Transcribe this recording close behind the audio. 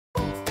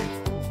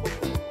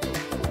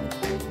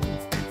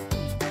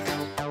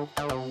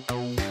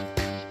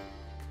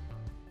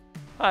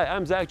Hi,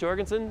 I'm Zach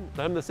Jorgensen.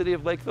 I'm the City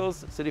of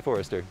Lakeville's City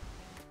Forester.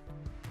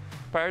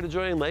 Prior to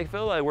joining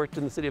Lakeville, I worked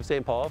in the City of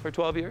St. Paul for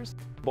 12 years,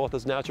 both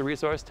as natural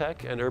resource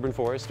tech and urban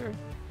forester.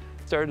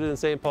 Started in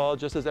St. Paul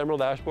just as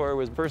emerald ash borer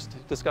was first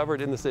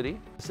discovered in the city,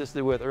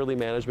 assisted with early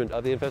management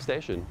of the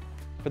infestation.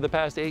 For the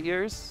past 8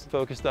 years,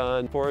 focused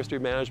on forestry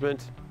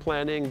management,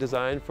 planning,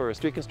 design for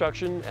street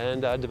construction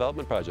and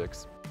development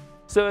projects.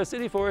 So as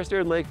City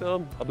Forester in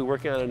Lakeville, I'll be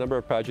working on a number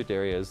of project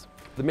areas.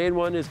 The main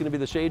one is going to be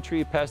the Shade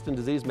Tree Pest and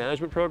Disease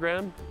Management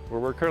Program, where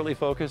we're currently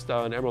focused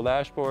on emerald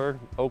ash borer,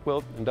 oak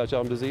wilt, and Dutch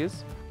elm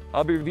disease.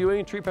 I'll be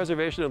reviewing tree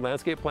preservation and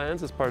landscape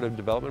plans as part of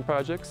development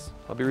projects.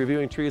 I'll be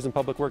reviewing trees and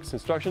public works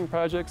construction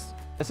projects,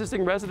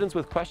 assisting residents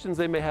with questions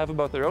they may have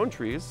about their own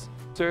trees,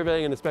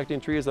 surveying and inspecting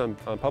trees on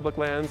public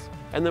lands,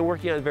 and then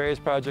working on various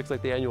projects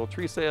like the annual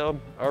tree sale,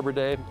 Arbor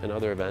Day, and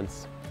other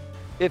events.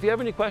 If you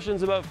have any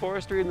questions about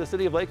forestry in the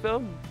City of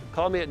Lakeville,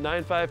 call me at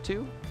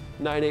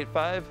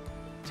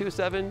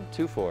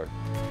 952-985-2724.